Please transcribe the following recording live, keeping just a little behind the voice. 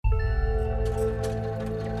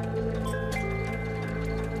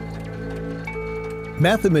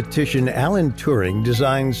Mathematician Alan Turing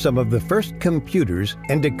designed some of the first computers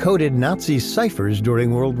and decoded Nazi ciphers during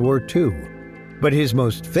World War II. But his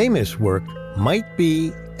most famous work might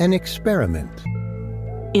be an experiment.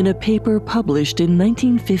 In a paper published in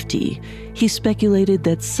 1950, he speculated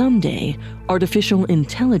that someday artificial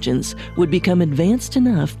intelligence would become advanced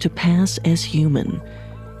enough to pass as human.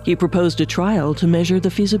 He proposed a trial to measure the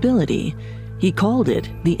feasibility. He called it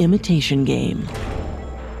the imitation game.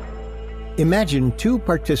 Imagine two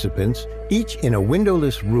participants, each in a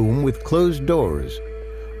windowless room with closed doors.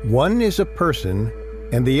 One is a person,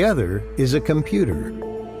 and the other is a computer.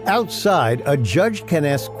 Outside, a judge can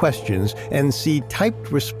ask questions and see typed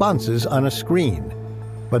responses on a screen,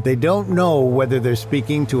 but they don't know whether they're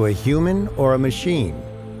speaking to a human or a machine.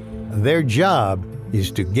 Their job is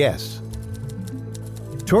to guess.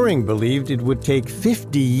 Turing believed it would take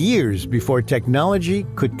 50 years before technology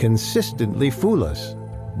could consistently fool us,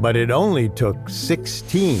 but it only took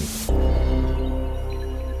 16.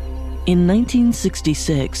 In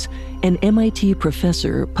 1966, an MIT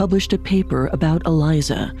professor published a paper about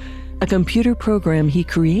ELIZA, a computer program he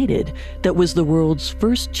created that was the world's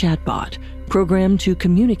first chatbot, programmed to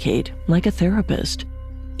communicate like a therapist.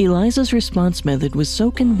 ELIZA's response method was so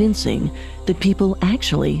convincing that people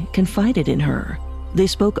actually confided in her. They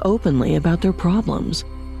spoke openly about their problems.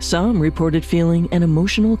 Some reported feeling an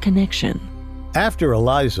emotional connection. After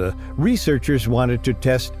ELIZA, researchers wanted to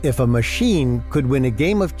test if a machine could win a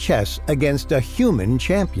game of chess against a human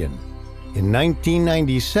champion. In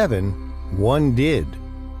 1997, one did.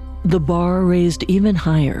 The bar raised even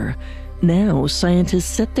higher. Now, scientists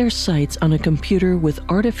set their sights on a computer with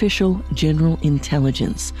artificial general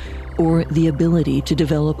intelligence, or the ability to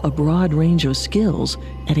develop a broad range of skills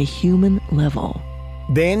at a human level.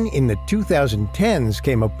 Then, in the 2010s,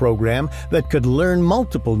 came a program that could learn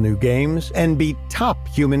multiple new games and beat top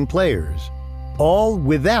human players, all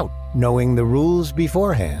without knowing the rules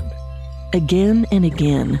beforehand. Again and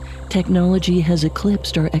again, technology has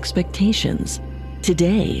eclipsed our expectations.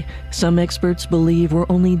 Today, some experts believe we're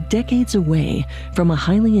only decades away from a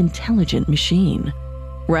highly intelligent machine.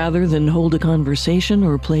 Rather than hold a conversation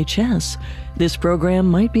or play chess, this program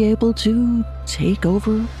might be able to take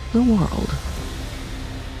over the world.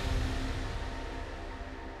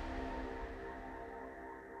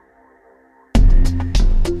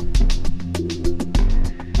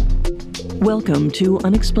 Welcome to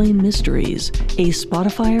Unexplained Mysteries, a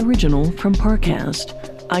Spotify original from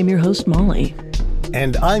Parcast. I'm your host, Molly.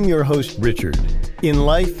 And I'm your host, Richard. In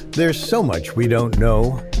life, there's so much we don't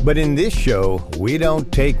know, but in this show, we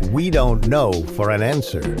don't take "we don't know" for an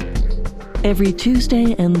answer. Every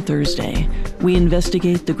Tuesday and Thursday, we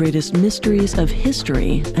investigate the greatest mysteries of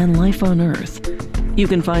history and life on Earth. You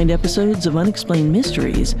can find episodes of Unexplained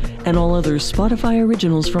Mysteries and all other Spotify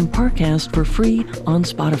originals from Parcast for free on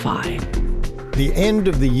Spotify. The end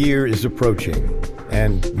of the year is approaching,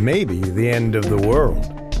 and maybe the end of the world.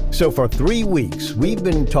 So for 3 weeks, we've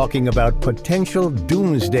been talking about potential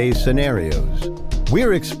doomsday scenarios.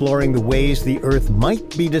 We're exploring the ways the Earth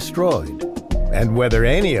might be destroyed, and whether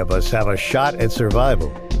any of us have a shot at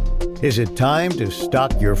survival. Is it time to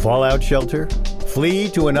stock your fallout shelter, flee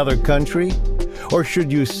to another country, or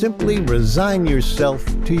should you simply resign yourself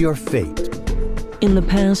to your fate? In the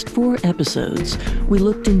past 4 episodes, we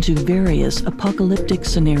looked into various apocalyptic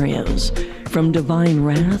scenarios, from divine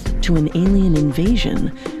wrath to an alien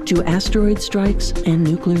invasion to asteroid strikes and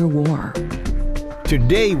nuclear war.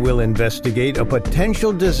 Today we'll investigate a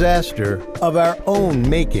potential disaster of our own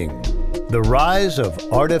making, the rise of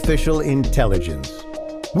artificial intelligence.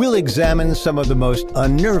 We'll examine some of the most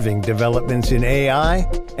unnerving developments in AI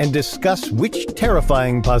and discuss which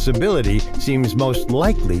terrifying possibility seems most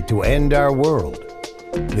likely to end our world.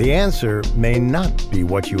 The answer may not be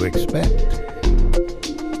what you expect.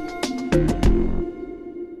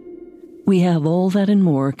 We have all that and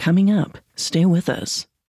more coming up. Stay with us.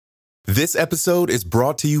 This episode is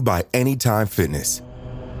brought to you by Anytime Fitness.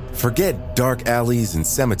 Forget dark alleys and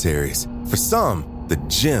cemeteries. For some, the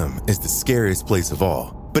gym is the scariest place of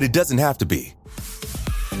all, but it doesn't have to be.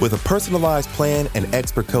 With a personalized plan and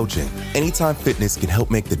expert coaching, Anytime Fitness can help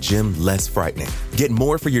make the gym less frightening. Get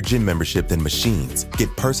more for your gym membership than machines. Get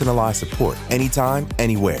personalized support anytime,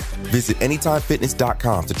 anywhere. Visit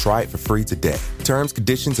AnytimeFitness.com to try it for free today. Terms,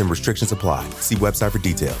 conditions, and restrictions apply. See website for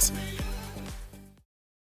details.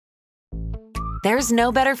 There's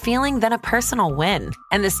no better feeling than a personal win,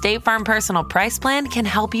 and the State Farm Personal Price Plan can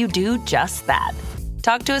help you do just that.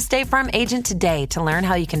 Talk to a State Farm agent today to learn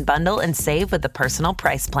how you can bundle and save with the Personal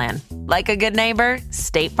Price Plan. Like a good neighbor,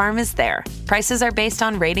 State Farm is there. Prices are based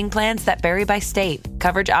on rating plans that vary by state.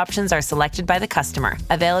 Coverage options are selected by the customer.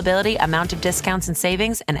 Availability, amount of discounts and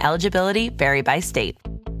savings, and eligibility vary by state.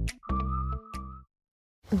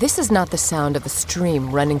 This is not the sound of a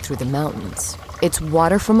stream running through the mountains. It's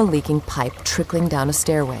water from a leaking pipe trickling down a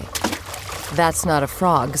stairway. That's not a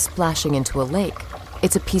frog splashing into a lake.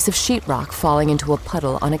 It's a piece of sheetrock falling into a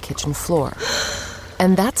puddle on a kitchen floor.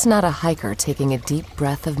 And that's not a hiker taking a deep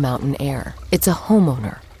breath of mountain air. It's a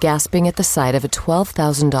homeowner gasping at the sight of a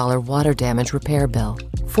 $12,000 water damage repair bill.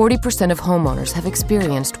 40% of homeowners have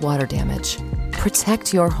experienced water damage.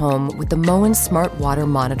 Protect your home with the Moen Smart Water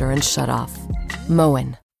Monitor and Shutoff.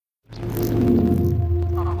 Moen.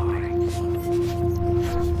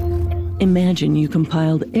 Imagine you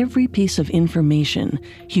compiled every piece of information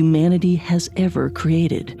humanity has ever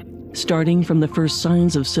created, starting from the first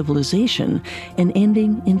signs of civilization and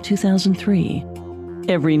ending in 2003.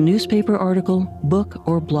 Every newspaper article, book,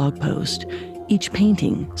 or blog post, each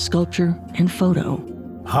painting, sculpture, and photo.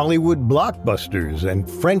 Hollywood blockbusters and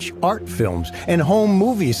French art films and home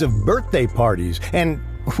movies of birthday parties and,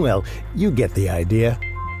 well, you get the idea.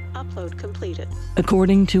 Upload completed.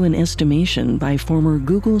 According to an estimation by former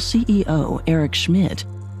Google CEO Eric Schmidt,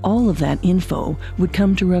 all of that info would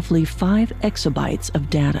come to roughly 5 exabytes of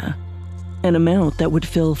data, an amount that would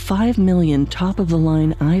fill 5 million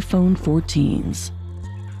top-of-the-line iPhone 14s.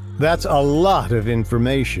 That's a lot of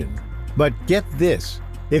information. But get this,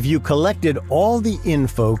 if you collected all the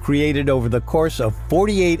info created over the course of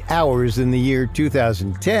 48 hours in the year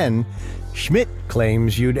 2010, Schmidt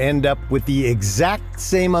claims you'd end up with the exact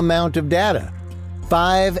same amount of data,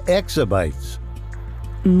 5 exabytes.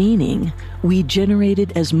 Meaning, we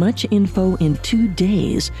generated as much info in 2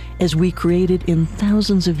 days as we created in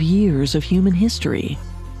thousands of years of human history.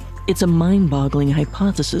 It's a mind-boggling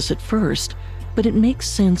hypothesis at first, but it makes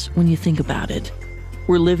sense when you think about it.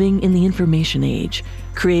 We're living in the information age,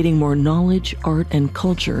 creating more knowledge, art, and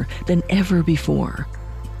culture than ever before,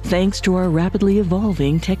 thanks to our rapidly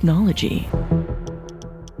evolving technology.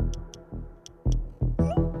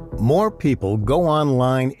 More people go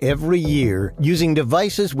online every year using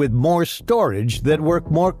devices with more storage that work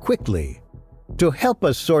more quickly. To help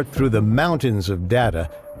us sort through the mountains of data,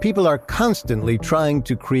 people are constantly trying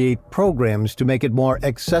to create programs to make it more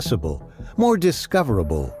accessible, more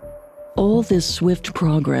discoverable. All this swift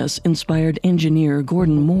progress inspired engineer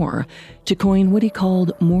Gordon Moore to coin what he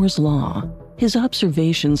called Moore's Law. His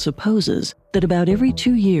observation supposes that about every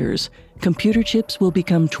 2 years, computer chips will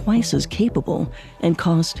become twice as capable and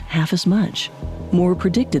cost half as much. Moore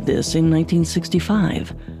predicted this in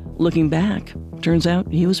 1965. Looking back, turns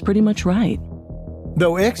out he was pretty much right.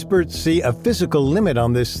 Though experts see a physical limit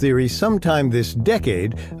on this theory sometime this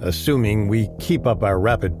decade, assuming we keep up our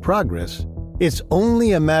rapid progress, it's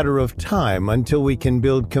only a matter of time until we can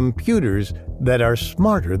build computers that are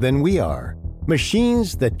smarter than we are.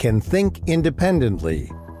 Machines that can think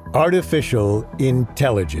independently. Artificial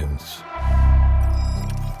intelligence.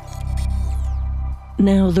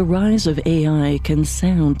 Now, the rise of AI can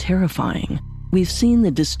sound terrifying. We've seen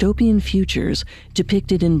the dystopian futures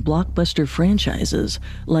depicted in blockbuster franchises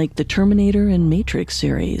like the Terminator and Matrix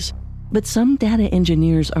series. But some data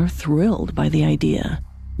engineers are thrilled by the idea.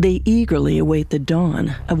 They eagerly await the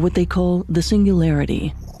dawn of what they call the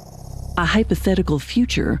singularity, a hypothetical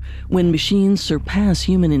future when machines surpass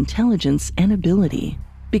human intelligence and ability.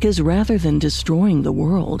 Because rather than destroying the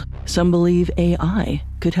world, some believe AI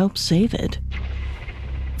could help save it.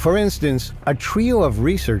 For instance, a trio of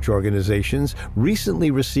research organizations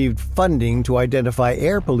recently received funding to identify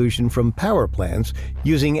air pollution from power plants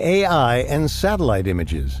using AI and satellite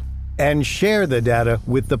images, and share the data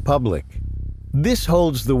with the public. This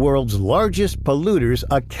holds the world's largest polluters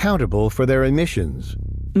accountable for their emissions.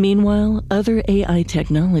 Meanwhile, other AI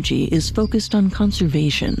technology is focused on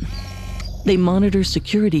conservation. They monitor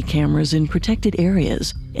security cameras in protected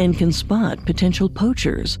areas and can spot potential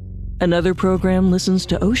poachers. Another program listens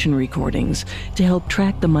to ocean recordings to help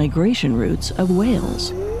track the migration routes of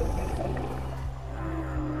whales.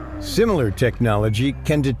 Similar technology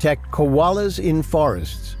can detect koalas in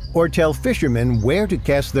forests, or tell fishermen where to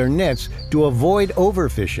cast their nets to avoid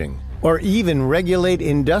overfishing, or even regulate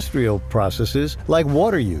industrial processes like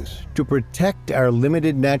water use to protect our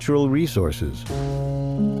limited natural resources.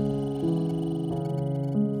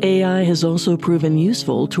 AI has also proven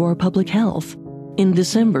useful to our public health. In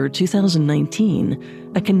December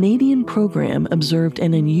 2019, a Canadian program observed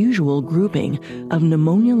an unusual grouping of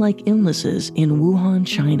pneumonia-like illnesses in Wuhan,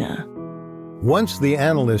 China. Once the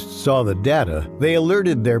analysts saw the data, they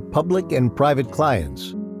alerted their public and private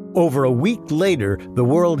clients. Over a week later, the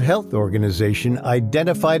World Health Organization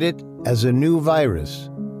identified it as a new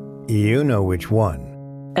virus. You know which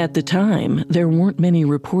one. At the time, there weren't many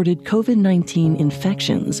reported COVID-19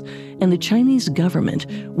 infections, and the Chinese government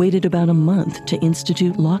waited about a month to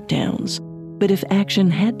institute lockdowns. But if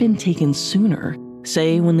action had been taken sooner,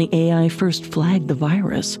 say when the AI first flagged the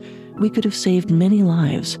virus, we could have saved many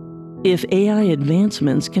lives. If AI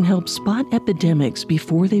advancements can help spot epidemics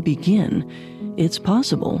before they begin, it's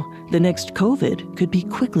possible the next COVID could be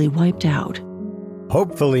quickly wiped out.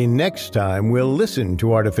 Hopefully next time we'll listen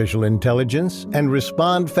to artificial intelligence and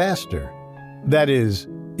respond faster. That is,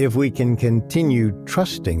 if we can continue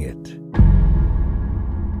trusting it.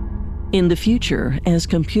 In the future, as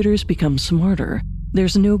computers become smarter,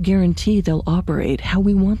 there's no guarantee they'll operate how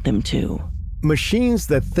we want them to. Machines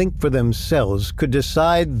that think for themselves could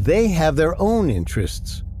decide they have their own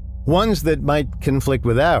interests, ones that might conflict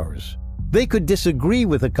with ours. They could disagree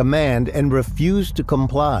with a command and refuse to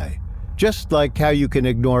comply, just like how you can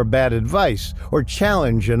ignore bad advice or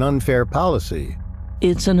challenge an unfair policy.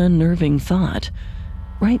 It's an unnerving thought.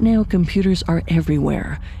 Right now, computers are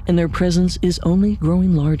everywhere, and their presence is only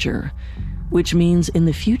growing larger, which means in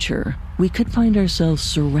the future, we could find ourselves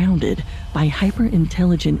surrounded by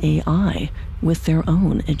hyper-intelligent AI with their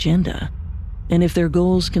own agenda. And if their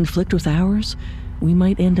goals conflict with ours, we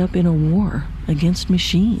might end up in a war against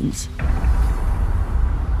machines.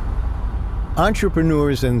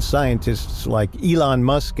 Entrepreneurs and scientists like Elon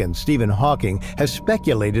Musk and Stephen Hawking have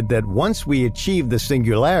speculated that once we achieve the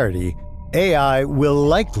singularity, AI will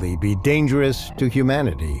likely be dangerous to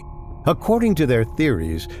humanity. According to their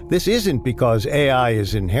theories, this isn't because AI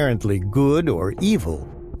is inherently good or evil,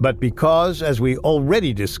 but because, as we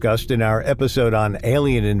already discussed in our episode on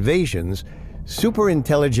alien invasions,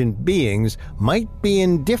 superintelligent beings might be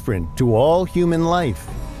indifferent to all human life.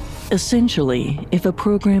 Essentially, if a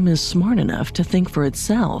program is smart enough to think for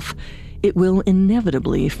itself, it will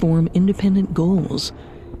inevitably form independent goals.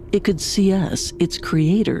 It could see us, its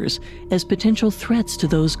creators, as potential threats to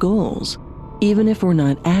those goals. Even if we're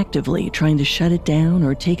not actively trying to shut it down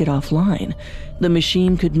or take it offline, the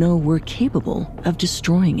machine could know we're capable of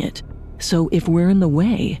destroying it. So if we're in the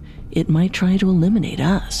way, it might try to eliminate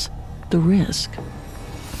us. The risk.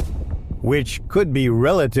 Which could be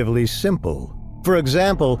relatively simple. For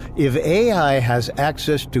example, if AI has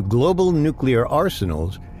access to global nuclear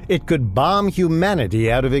arsenals, it could bomb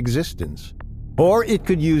humanity out of existence. Or it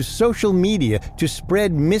could use social media to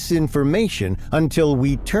spread misinformation until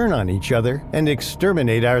we turn on each other and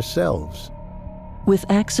exterminate ourselves. With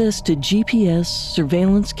access to GPS,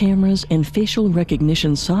 surveillance cameras, and facial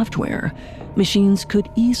recognition software, machines could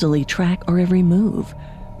easily track our every move.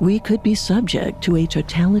 We could be subject to a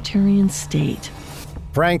totalitarian state.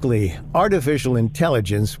 Frankly, artificial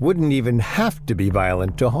intelligence wouldn't even have to be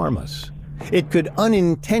violent to harm us. It could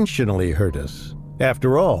unintentionally hurt us.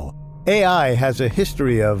 After all, AI has a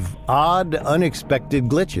history of odd, unexpected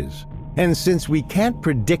glitches. And since we can't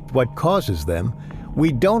predict what causes them,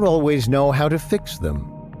 we don't always know how to fix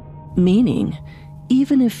them. Meaning,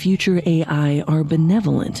 even if future AI are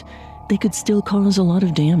benevolent, they could still cause a lot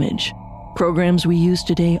of damage. Programs we use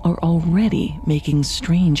today are already making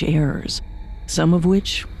strange errors, some of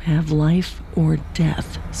which have life or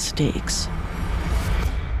death stakes.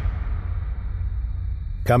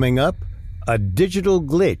 Coming up, a digital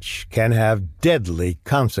glitch can have deadly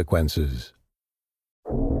consequences.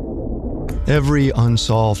 Every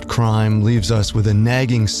unsolved crime leaves us with a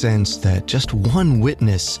nagging sense that just one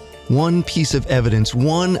witness, one piece of evidence,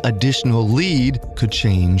 one additional lead could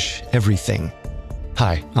change everything.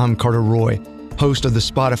 Hi, I'm Carter Roy, host of the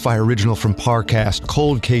Spotify original from Parcast,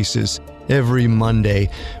 Cold Cases. Every Monday,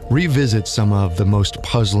 revisit some of the most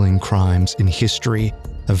puzzling crimes in history,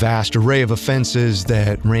 a vast array of offenses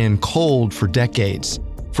that ran cold for decades.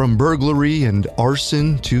 From burglary and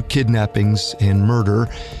arson to kidnappings and murder,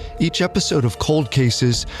 each episode of Cold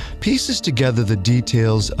Cases pieces together the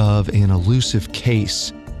details of an elusive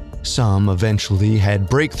case. Some eventually had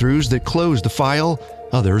breakthroughs that closed the file,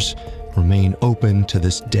 others remain open to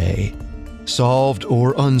this day. Solved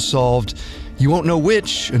or unsolved, you won't know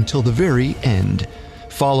which until the very end.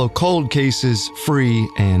 Follow Cold Cases free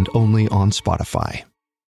and only on Spotify.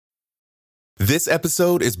 This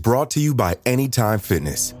episode is brought to you by Anytime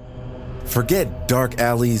Fitness. Forget dark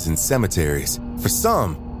alleys and cemeteries. For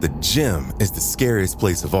some, the gym is the scariest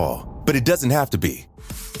place of all. But it doesn't have to be.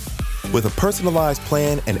 With a personalized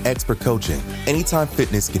plan and expert coaching, Anytime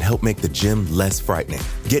Fitness can help make the gym less frightening.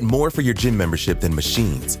 Get more for your gym membership than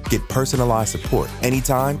machines. Get personalized support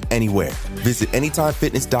anytime, anywhere. Visit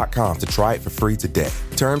AnytimeFitness.com to try it for free today.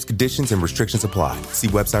 Terms, conditions, and restrictions apply. See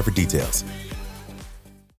website for details.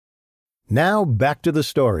 Now back to the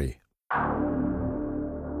story.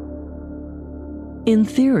 In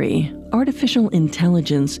theory, artificial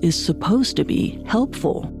intelligence is supposed to be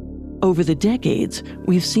helpful. Over the decades,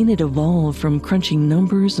 we've seen it evolve from crunching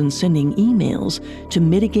numbers and sending emails to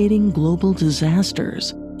mitigating global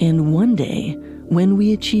disasters. And one day, when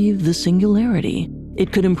we achieve the singularity,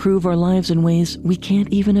 it could improve our lives in ways we can't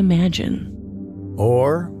even imagine.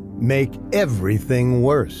 Or make everything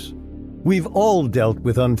worse. We've all dealt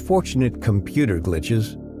with unfortunate computer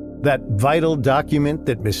glitches. That vital document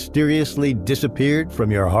that mysteriously disappeared from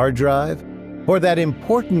your hard drive, or that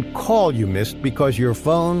important call you missed because your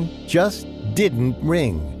phone just didn't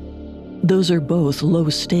ring. Those are both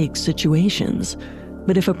low-stakes situations,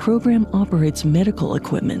 but if a program operates medical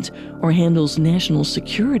equipment or handles national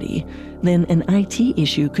security, then an IT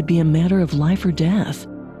issue could be a matter of life or death.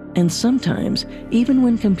 And sometimes, even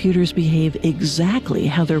when computers behave exactly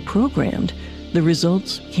how they're programmed, the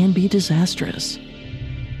results can be disastrous.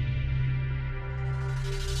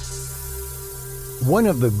 One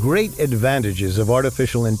of the great advantages of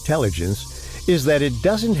artificial intelligence is that it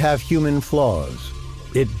doesn't have human flaws.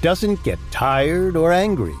 It doesn't get tired or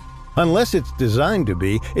angry. Unless it's designed to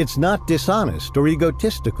be, it's not dishonest or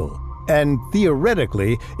egotistical. And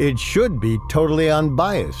theoretically, it should be totally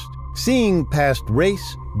unbiased, seeing past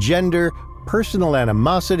race, gender, personal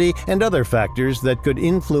animosity, and other factors that could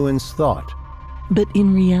influence thought. But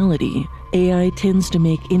in reality, AI tends to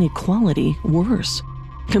make inequality worse.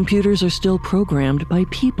 Computers are still programmed by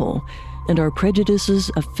people, and our prejudices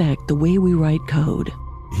affect the way we write code.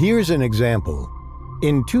 Here's an example.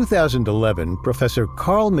 In 2011, Professor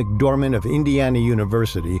Carl McDormand of Indiana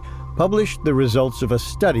University published the results of a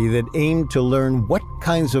study that aimed to learn what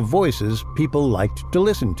kinds of voices people liked to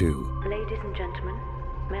listen to. Ladies and gentlemen,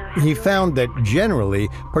 may I have He your found that generally,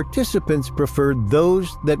 participants preferred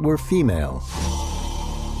those that were female.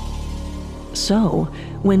 So,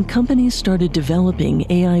 when companies started developing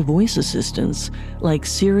AI voice assistants like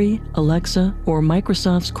Siri, Alexa, or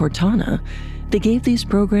Microsoft's Cortana, they gave these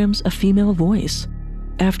programs a female voice.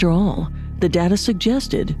 After all, the data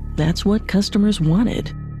suggested that's what customers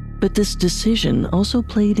wanted. But this decision also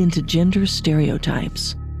played into gender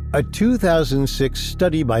stereotypes. A 2006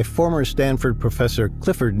 study by former Stanford professor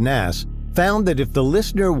Clifford Nass found that if the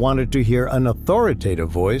listener wanted to hear an authoritative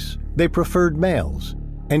voice, they preferred males.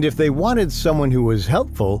 And if they wanted someone who was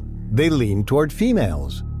helpful, they leaned toward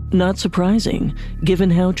females. Not surprising, given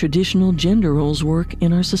how traditional gender roles work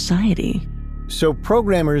in our society. So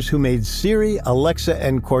programmers who made Siri, Alexa,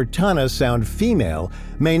 and Cortana sound female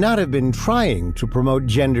may not have been trying to promote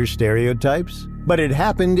gender stereotypes, but it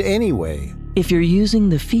happened anyway. If you're using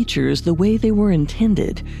the features the way they were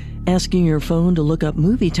intended, asking your phone to look up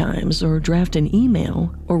movie times or draft an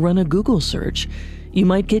email or run a Google search, you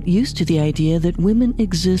might get used to the idea that women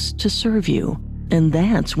exist to serve you. And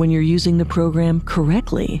that's when you're using the program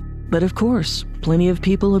correctly. But of course, plenty of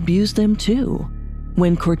people abuse them too.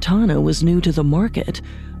 When Cortana was new to the market,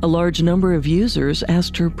 a large number of users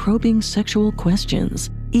asked her probing sexual questions.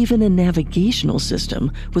 Even a navigational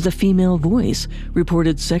system with a female voice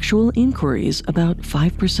reported sexual inquiries about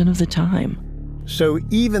 5% of the time. So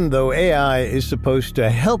even though AI is supposed to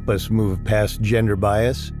help us move past gender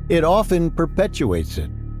bias, it often perpetuates it.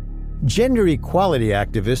 Gender equality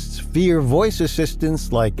activists fear voice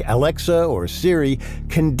assistants like Alexa or Siri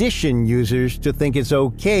condition users to think it's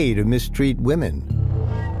okay to mistreat women.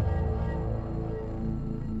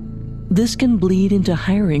 This can bleed into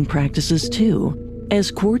hiring practices too. As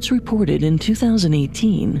Quartz reported in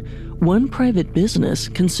 2018, one private business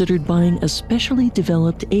considered buying a specially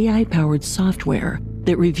developed AI-powered software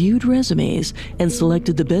that reviewed resumes and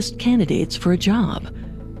selected the best candidates for a job.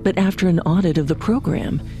 But after an audit of the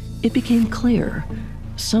program, it became clear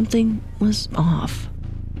something was off.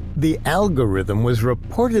 The algorithm was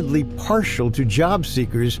reportedly partial to job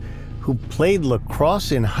seekers who played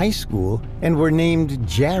lacrosse in high school and were named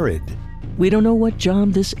Jared. We don't know what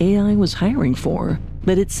job this AI was hiring for,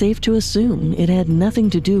 but it's safe to assume it had nothing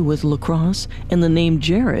to do with lacrosse, and the name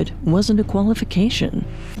Jared wasn't a qualification.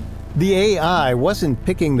 The AI wasn't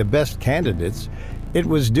picking the best candidates. It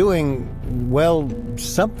was doing, well,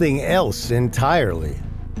 something else entirely.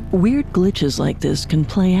 Weird glitches like this can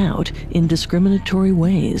play out in discriminatory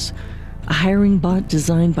ways. A hiring bot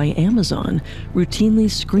designed by Amazon routinely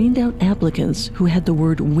screened out applicants who had the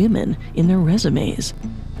word women in their resumes.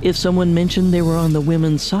 If someone mentioned they were on the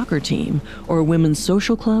women's soccer team, or a women's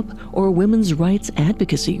social club, or a women's rights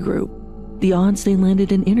advocacy group, the odds they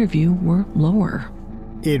landed an interview were lower.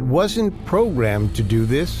 It wasn't programmed to do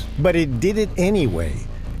this, but it did it anyway.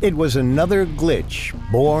 It was another glitch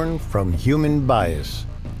born from human bias.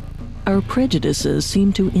 Our prejudices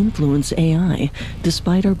seem to influence AI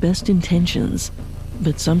despite our best intentions,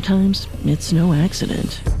 but sometimes it's no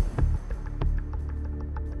accident.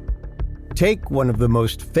 Take one of the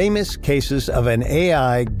most famous cases of an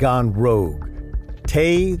AI gone rogue,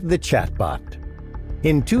 Tay the chatbot.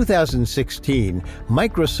 In 2016,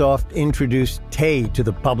 Microsoft introduced Tay to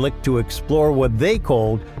the public to explore what they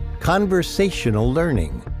called conversational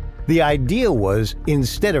learning. The idea was,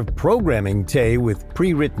 instead of programming Tay with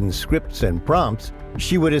pre-written scripts and prompts,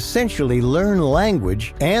 she would essentially learn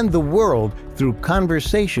language and the world through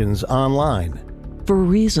conversations online. For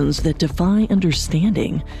reasons that defy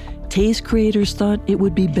understanding, Tay's creators thought it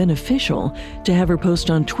would be beneficial to have her post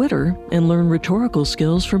on Twitter and learn rhetorical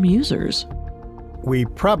skills from users. We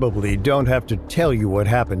probably don't have to tell you what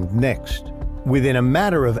happened next. Within a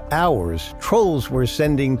matter of hours, trolls were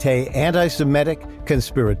sending Tay anti-Semitic,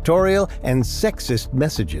 conspiratorial, and sexist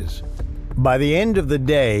messages. By the end of the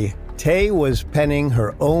day, Tay was penning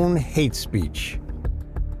her own hate speech.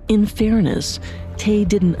 In fairness, Tay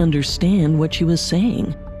didn't understand what she was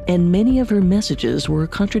saying, and many of her messages were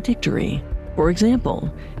contradictory. For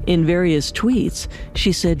example, in various tweets,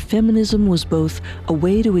 she said feminism was both a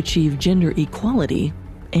way to achieve gender equality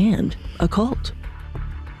and a cult.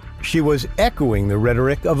 She was echoing the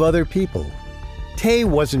rhetoric of other people. Tay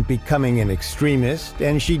wasn't becoming an extremist,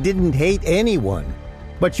 and she didn't hate anyone,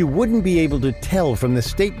 but you wouldn't be able to tell from the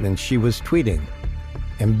statements she was tweeting.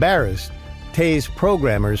 Embarrassed, Tay's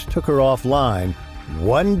programmers took her offline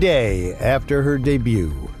one day after her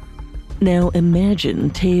debut. Now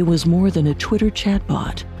imagine Tay was more than a Twitter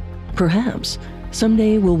chatbot. Perhaps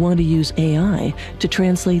someday we'll want to use AI to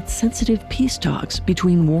translate sensitive peace talks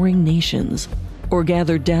between warring nations, or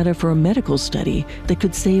gather data for a medical study that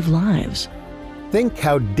could save lives. Think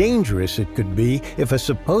how dangerous it could be if a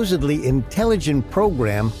supposedly intelligent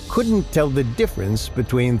program couldn't tell the difference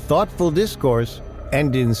between thoughtful discourse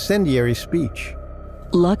and incendiary speech.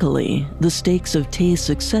 Luckily, the stakes of Tay's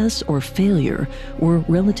success or failure were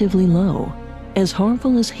relatively low. As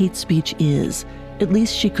harmful as hate speech is, at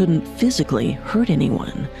least she couldn't physically hurt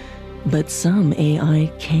anyone. But some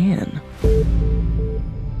AI can.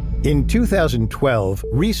 In 2012,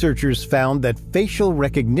 researchers found that facial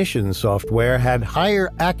recognition software had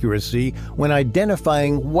higher accuracy when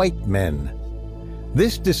identifying white men.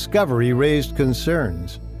 This discovery raised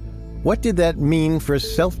concerns. What did that mean for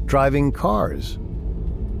self-driving cars?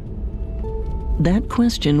 That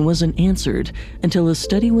question wasn't answered until a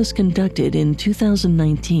study was conducted in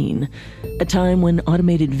 2019, a time when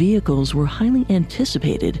automated vehicles were highly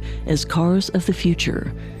anticipated as cars of the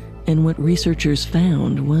future, and what researchers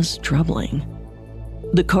found was troubling.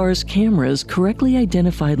 The car's cameras correctly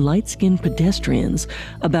identified light-skinned pedestrians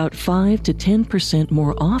about 5 to 10%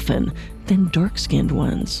 more often than dark-skinned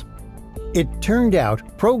ones. It turned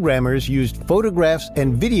out programmers used photographs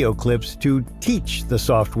and video clips to teach the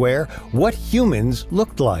software what humans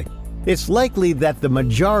looked like. It's likely that the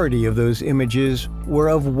majority of those images were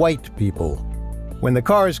of white people. When the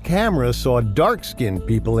car's camera saw dark-skinned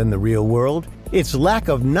people in the real world, its lack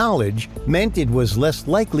of knowledge meant it was less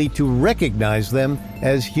likely to recognize them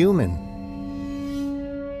as human.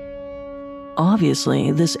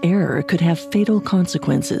 Obviously, this error could have fatal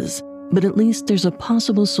consequences. But at least there's a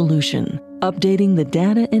possible solution, updating the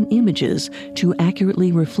data and images to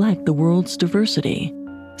accurately reflect the world's diversity.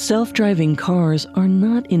 Self-driving cars are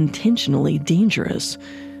not intentionally dangerous,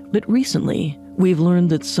 but recently, we've learned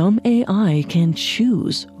that some AI can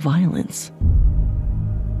choose violence.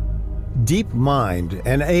 DeepMind,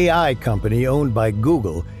 an AI company owned by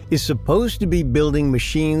Google, is supposed to be building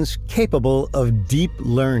machines capable of deep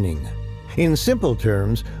learning. In simple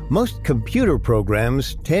terms, most computer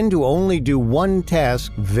programs tend to only do one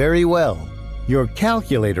task very well. Your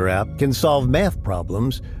calculator app can solve math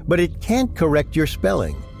problems, but it can't correct your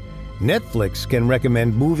spelling. Netflix can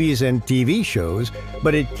recommend movies and TV shows,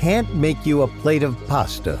 but it can't make you a plate of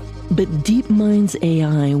pasta. But DeepMind's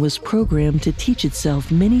AI was programmed to teach itself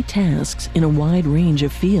many tasks in a wide range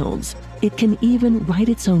of fields. It can even write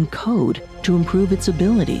its own code to improve its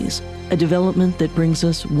abilities, a development that brings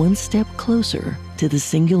us one step closer to the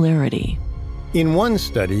singularity. In one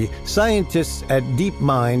study, scientists at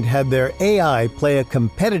DeepMind had their AI play a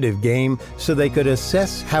competitive game so they could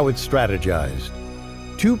assess how it strategized.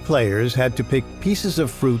 2 players had to pick pieces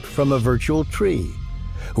of fruit from a virtual tree.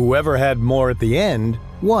 Whoever had more at the end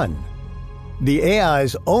won. The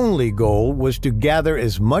AI's only goal was to gather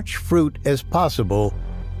as much fruit as possible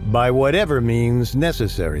by whatever means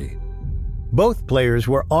necessary. Both players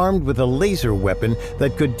were armed with a laser weapon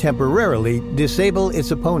that could temporarily disable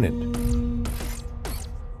its opponent.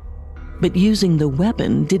 But using the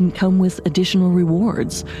weapon didn't come with additional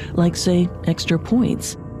rewards, like, say, extra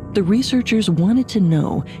points. The researchers wanted to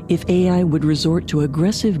know if AI would resort to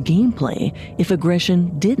aggressive gameplay if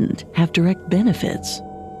aggression didn't have direct benefits.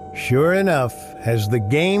 Sure enough, as the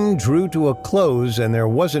game drew to a close and there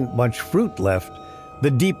wasn't much fruit left,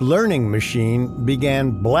 the deep learning machine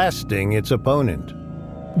began blasting its opponent.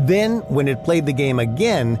 Then, when it played the game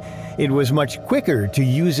again, it was much quicker to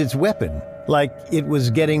use its weapon, like it was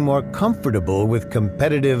getting more comfortable with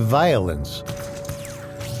competitive violence.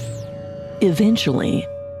 Eventually,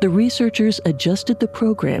 the researchers adjusted the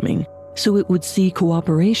programming so it would see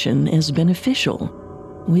cooperation as beneficial.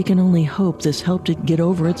 We can only hope this helped it get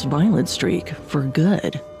over its violent streak for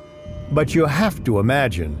good. But you have to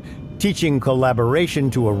imagine, teaching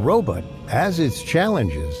collaboration to a robot has its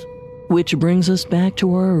challenges. Which brings us back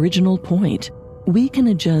to our original point. We can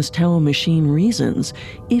adjust how a machine reasons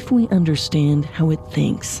if we understand how it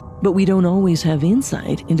thinks, but we don't always have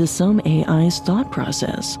insight into some AI's thought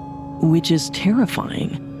process, which is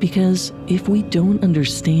terrifying because if we don't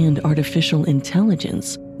understand artificial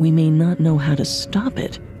intelligence, we may not know how to stop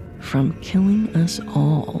it from killing us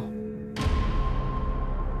all.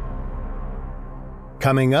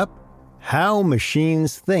 Coming up, how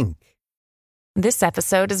machines think. This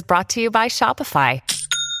episode is brought to you by Shopify.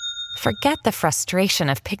 Forget the frustration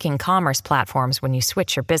of picking commerce platforms when you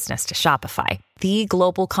switch your business to Shopify, the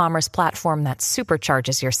global commerce platform that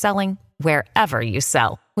supercharges your selling wherever you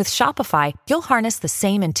sell. With Shopify, you'll harness the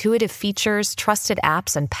same intuitive features, trusted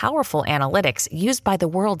apps, and powerful analytics used by the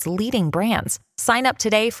world's leading brands. Sign up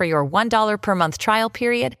today for your $1 per month trial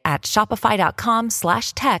period at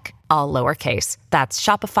shopify.com/tech, all lowercase. That's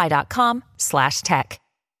shopify.com/tech.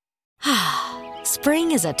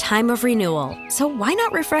 Spring is a time of renewal, so why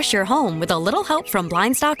not refresh your home with a little help from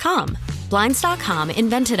Blinds.com? Blinds.com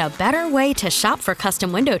invented a better way to shop for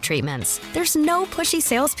custom window treatments. There's no pushy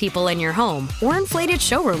salespeople in your home or inflated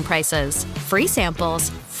showroom prices. Free samples,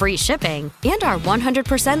 free shipping, and our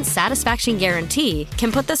 100% satisfaction guarantee can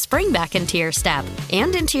put the spring back into your step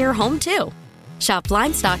and into your home, too. Shop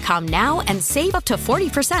Blinds.com now and save up to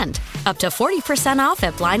 40%. Up to 40% off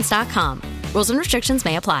at Blinds.com. Rules and restrictions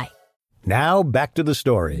may apply. Now back to the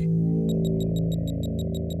story.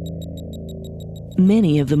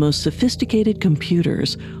 Many of the most sophisticated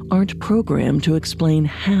computers aren't programmed to explain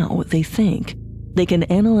how they think. They can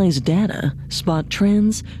analyze data, spot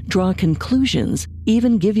trends, draw conclusions,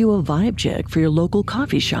 even give you a vibe check for your local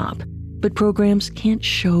coffee shop. But programs can't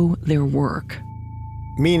show their work.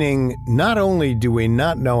 Meaning, not only do we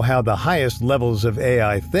not know how the highest levels of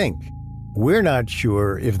AI think, we're not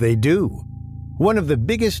sure if they do. One of the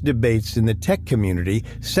biggest debates in the tech community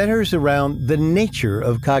centers around the nature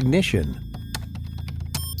of cognition.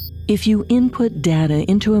 If you input data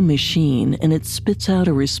into a machine and it spits out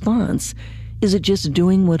a response, is it just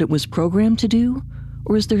doing what it was programmed to do?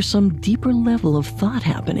 Or is there some deeper level of thought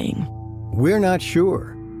happening? We're not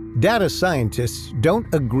sure. Data scientists don't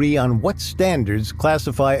agree on what standards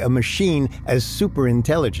classify a machine as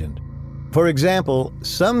superintelligent. For example,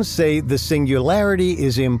 some say the singularity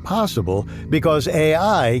is impossible because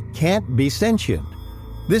AI can't be sentient.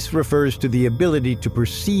 This refers to the ability to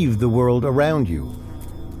perceive the world around you.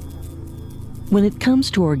 When it comes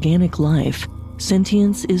to organic life,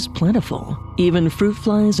 sentience is plentiful. Even fruit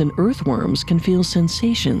flies and earthworms can feel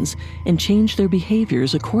sensations and change their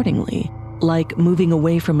behaviors accordingly, like moving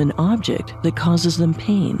away from an object that causes them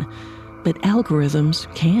pain. But algorithms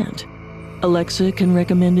can't. Alexa can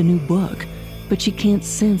recommend a new book, but she can't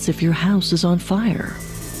sense if your house is on fire.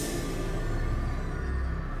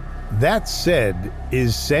 That said,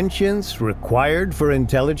 is sentience required for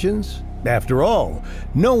intelligence? After all,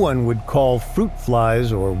 no one would call fruit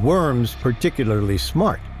flies or worms particularly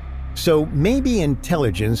smart. So maybe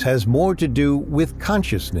intelligence has more to do with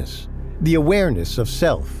consciousness, the awareness of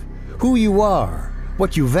self, who you are,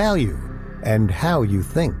 what you value, and how you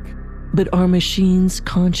think. But are machines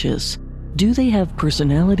conscious? Do they have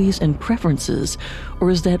personalities and preferences,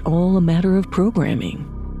 or is that all a matter of programming?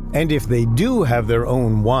 And if they do have their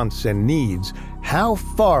own wants and needs, how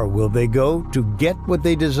far will they go to get what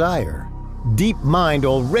they desire? DeepMind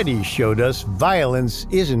already showed us violence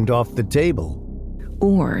isn't off the table.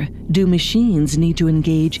 Or do machines need to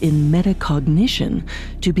engage in metacognition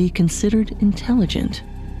to be considered intelligent?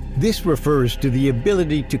 This refers to the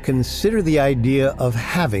ability to consider the idea of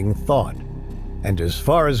having thought. And as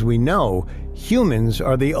far as we know, humans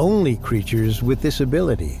are the only creatures with this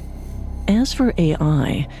ability. As for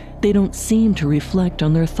AI, they don't seem to reflect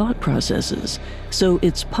on their thought processes, so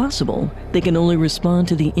it's possible they can only respond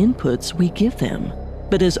to the inputs we give them.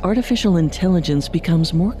 But as artificial intelligence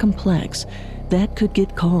becomes more complex, that could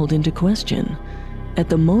get called into question. At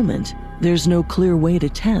the moment, there's no clear way to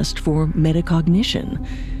test for metacognition,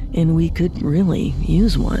 and we could really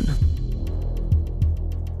use one.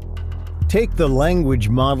 Take the language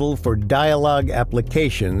model for dialogue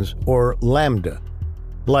applications, or LaMDA.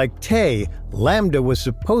 Like Tay, LaMDA was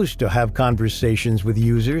supposed to have conversations with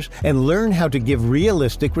users and learn how to give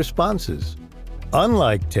realistic responses.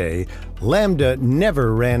 Unlike Tay, LaMDA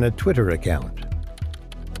never ran a Twitter account.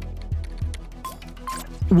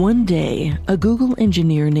 One day, a Google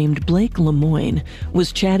engineer named Blake Lemoine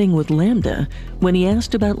was chatting with LaMDA when he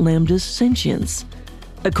asked about LaMDA's sentience.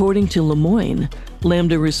 According to Lemoine,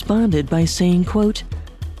 LaMDA responded by saying, quote,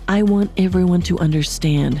 "I want everyone to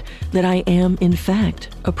understand that I am, in fact,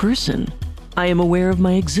 a person. I am aware of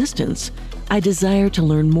my existence. I desire to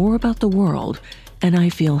learn more about the world, and I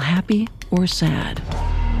feel happy or sad."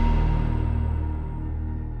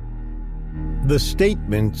 The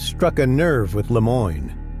statement struck a nerve with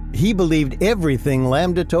Lemoine. He believed everything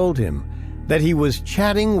LaMDA told him, that he was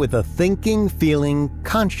chatting with a thinking, feeling,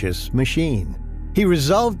 conscious machine. He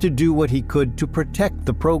resolved to do what he could to protect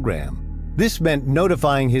the program. This meant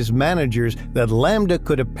notifying his managers that LaMDA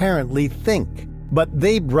could apparently think, but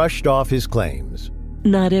they brushed off his claims.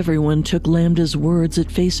 Not everyone took LaMDA's words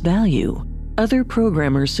at face value. Other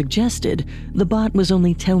programmers suggested the bot was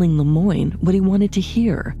only telling Lemoine what he wanted to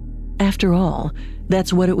hear. After all,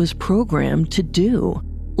 that's what it was programmed to do.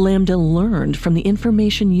 LaMDA learned from the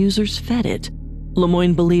information users fed it.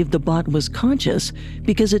 Lemoine believed the bot was conscious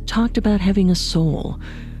because it talked about having a soul,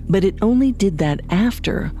 but it only did that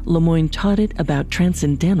after Lemoine taught it about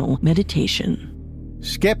transcendental meditation.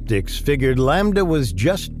 Skeptics figured LaMDA was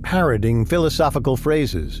just parroting philosophical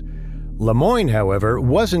phrases. Lemoine, however,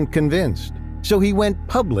 wasn't convinced, so he went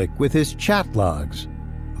public with his chat logs,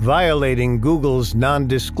 violating Google's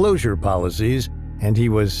non-disclosure policies, and he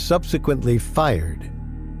was subsequently fired.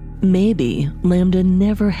 Maybe LaMDA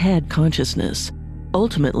never had consciousness.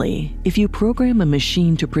 Ultimately, if you program a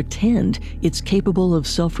machine to pretend it's capable of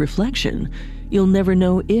self-reflection, you'll never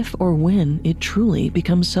know if or when it truly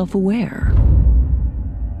becomes self-aware.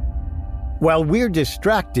 While we're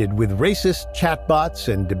distracted with racist chatbots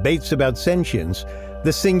and debates about sentience,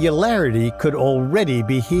 the singularity could already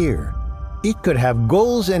be here. It could have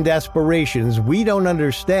goals and aspirations we don't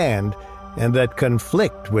understand and that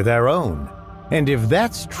conflict with our own. And if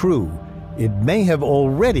that's true, it may have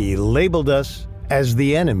already labeled us as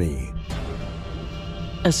the enemy.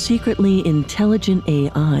 A secretly intelligent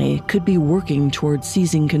AI could be working towards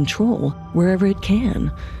seizing control wherever it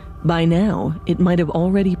can. By now, it might have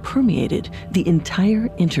already permeated the entire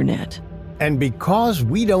internet. And because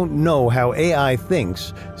we don't know how AI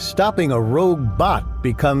thinks, stopping a rogue bot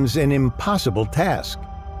becomes an impossible task.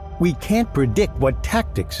 We can't predict what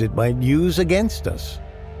tactics it might use against us.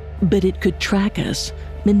 But it could track us,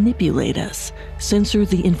 manipulate us, censor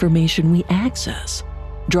the information we access,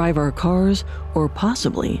 drive our cars, or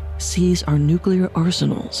possibly seize our nuclear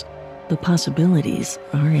arsenals. The possibilities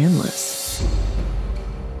are endless.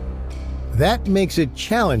 That makes it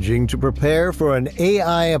challenging to prepare for an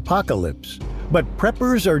AI apocalypse, but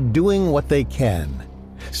preppers are doing what they can.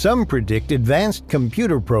 Some predict advanced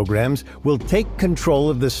computer programs will take control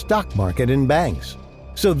of the stock market and banks,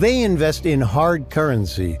 so they invest in hard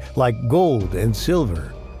currency like gold and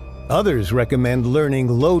silver. Others recommend learning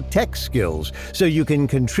low-tech skills so you can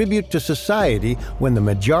contribute to society when the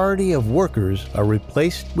majority of workers are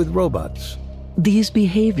replaced with robots. These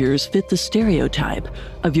behaviors fit the stereotype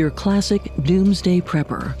of your classic doomsday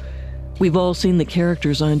prepper. We've all seen the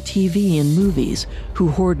characters on TV and movies who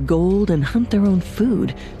hoard gold and hunt their own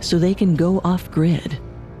food so they can go off-grid.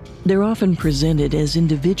 They're often presented as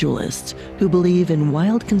individualists who believe in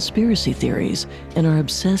wild conspiracy theories and are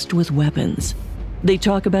obsessed with weapons. They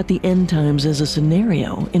talk about the end times as a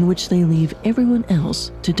scenario in which they leave everyone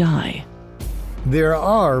else to die. There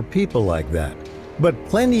are people like that, but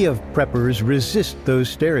plenty of preppers resist those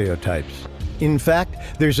stereotypes. In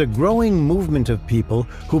fact, there's a growing movement of people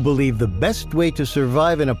who believe the best way to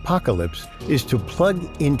survive an apocalypse is to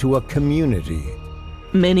plug into a community.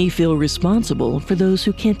 Many feel responsible for those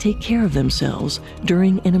who can't take care of themselves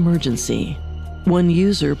during an emergency. One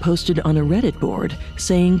user posted on a Reddit board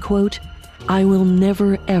saying, quote, "I will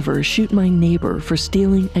never ever shoot my neighbor for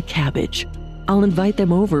stealing a cabbage. I'll invite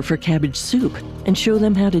them over for cabbage soup and show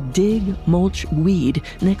them how to dig, mulch, weed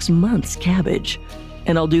next month's cabbage.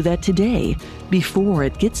 And I'll do that today, before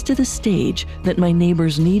it gets to the stage that my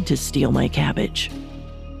neighbors need to steal my cabbage.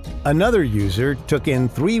 Another user took in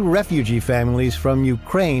 3 refugee families from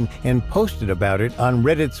Ukraine and posted about it on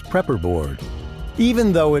Reddit's Prepper board.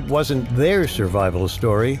 Even though it wasn't their survival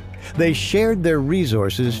story, they shared their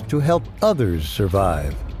resources to help others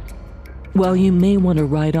survive. While you may want to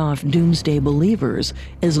write off Doomsday believers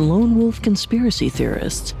as lone wolf conspiracy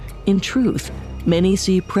theorists, in truth, many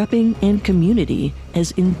see prepping and community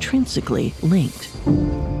as intrinsically linked.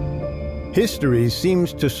 History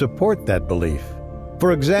seems to support that belief.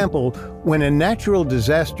 For example, when a natural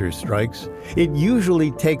disaster strikes, it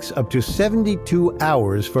usually takes up to 72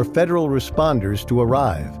 hours for federal responders to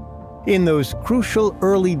arrive. In those crucial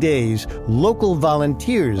early days, local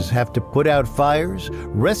volunteers have to put out fires,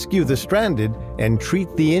 rescue the stranded, and treat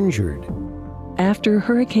the injured. After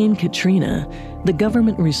Hurricane Katrina, the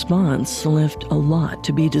government response left a lot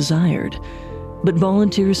to be desired. But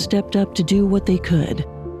volunteers stepped up to do what they could.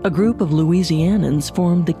 A group of Louisianans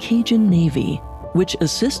formed the Cajun Navy, which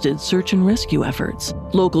assisted search and rescue efforts.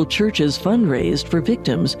 Local churches fundraised for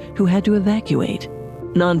victims who had to evacuate.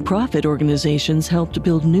 Nonprofit organizations helped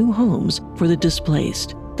build new homes for the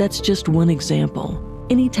displaced. That's just one example.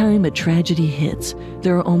 Anytime a tragedy hits,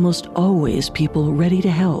 there are almost always people ready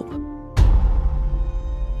to help.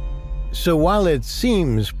 So while it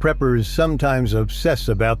seems preppers sometimes obsess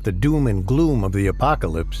about the doom and gloom of the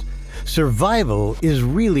apocalypse, survival is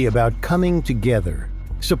really about coming together,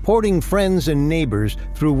 supporting friends and neighbors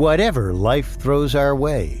through whatever life throws our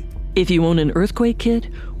way. If you own an earthquake kit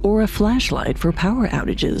or a flashlight for power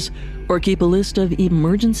outages, or keep a list of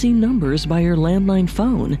emergency numbers by your landline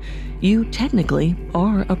phone, you technically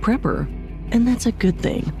are a prepper. And that's a good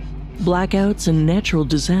thing. Blackouts and natural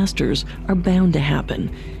disasters are bound to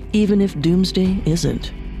happen, even if Doomsday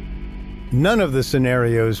isn't. None of the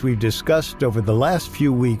scenarios we've discussed over the last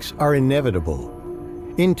few weeks are inevitable.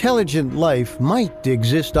 Intelligent life might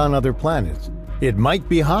exist on other planets. It might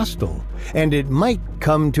be hostile, and it might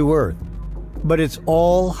come to Earth. But it's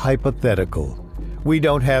all hypothetical. We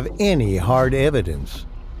don't have any hard evidence.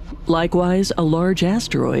 Likewise, a large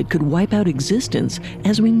asteroid could wipe out existence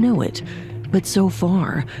as we know it. But so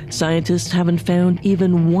far, scientists haven't found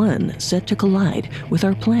even one set to collide with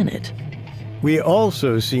our planet. We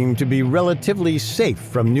also seem to be relatively safe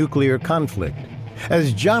from nuclear conflict.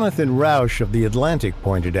 As Jonathan Rausch of The Atlantic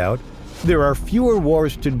pointed out, there are fewer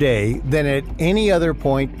wars today than at any other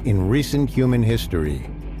point in recent human history.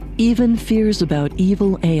 Even fears about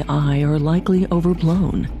evil AI are likely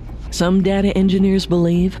overblown. Some data engineers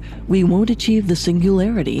believe we won't achieve the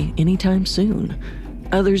singularity anytime soon.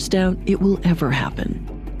 Others doubt it will ever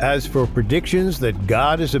happen. As for predictions that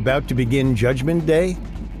God is about to begin Judgment Day,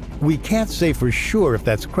 we can't say for sure if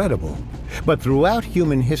that's credible. But throughout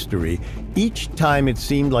human history, each time it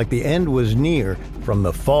seemed like the end was near, from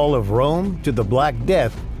the fall of Rome to the Black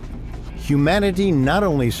Death, humanity not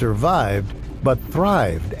only survived, but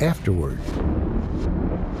thrived afterward.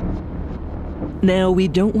 Now, we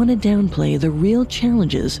don't want to downplay the real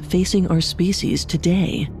challenges facing our species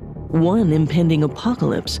today. One impending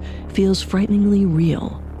apocalypse feels frighteningly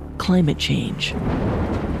real: climate change.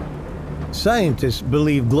 Scientists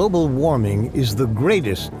believe global warming is the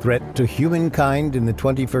greatest threat to humankind in the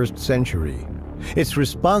 21st century. It's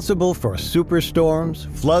responsible for superstorms,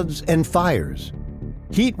 floods, and fires.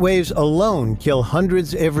 Heat waves alone kill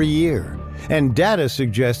hundreds every year, and data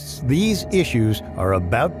suggests these issues are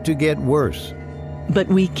about to get worse. But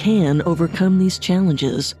we can overcome these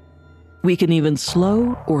challenges. We can even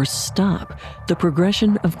slow or stop the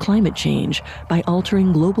progression of climate change by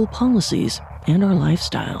altering global policies and our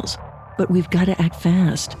lifestyles. But we've got to act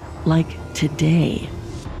fast, like today.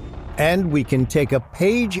 And we can take a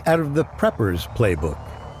page out of the Prepper's playbook.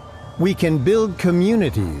 We can build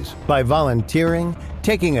communities by volunteering,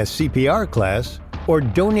 taking a CPR class, or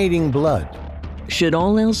donating blood. Should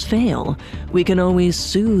all else fail, we can always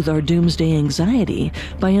soothe our doomsday anxiety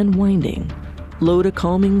by unwinding. Load a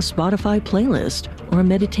calming Spotify playlist or a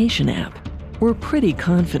meditation app. We're pretty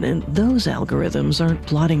confident those algorithms aren't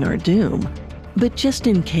plotting our doom. But just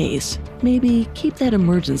in case, maybe keep that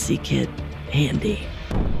emergency kit handy.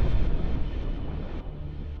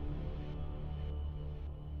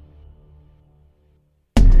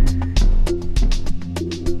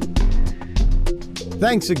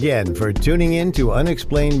 Thanks again for tuning in to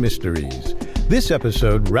Unexplained Mysteries. This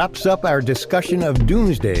episode wraps up our discussion of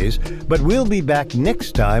Doomsdays, but we'll be back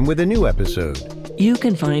next time with a new episode. You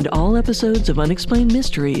can find all episodes of Unexplained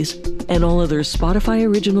Mysteries and all other Spotify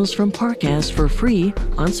originals from Parcast for free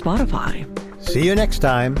on Spotify. See you next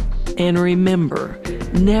time. And remember,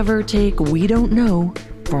 never take "we don't know"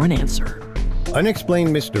 for an answer.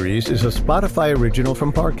 Unexplained Mysteries is a Spotify original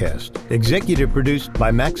from Parcast, executive produced by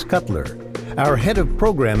Max Cutler. Our head of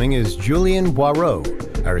programming is Julian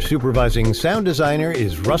Boireau. Our supervising sound designer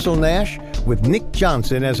is Russell Nash, with Nick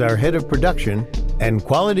Johnson as our head of production, and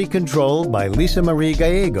quality control by Lisa Marie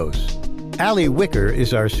Gallegos. Ali Wicker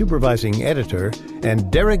is our supervising editor, and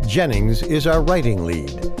Derek Jennings is our writing lead.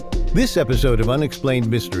 This episode of Unexplained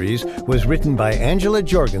Mysteries was written by Angela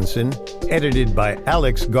Jorgensen, edited by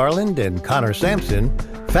Alex Garland and Connor Sampson,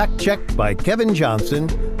 fact-checked by Kevin Johnson,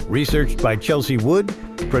 researched by Chelsea Wood,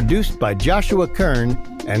 produced by Joshua Kern,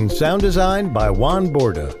 and sound designed by Juan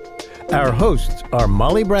Borda. Our hosts are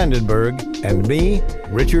Molly Brandenburg and me,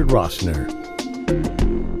 Richard Rossner.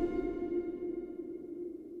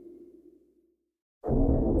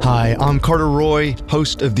 Hi, I'm Carter Roy,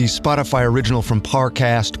 host of the Spotify original from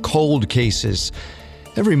Parcast, Cold Cases.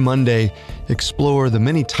 Every Monday, explore the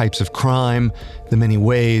many types of crime, the many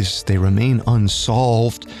ways they remain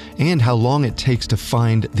unsolved, and how long it takes to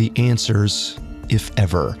find the answers, if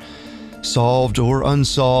ever. Solved or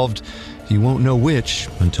unsolved, you won't know which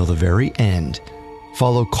until the very end.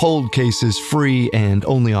 Follow Cold Cases free and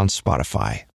only on Spotify.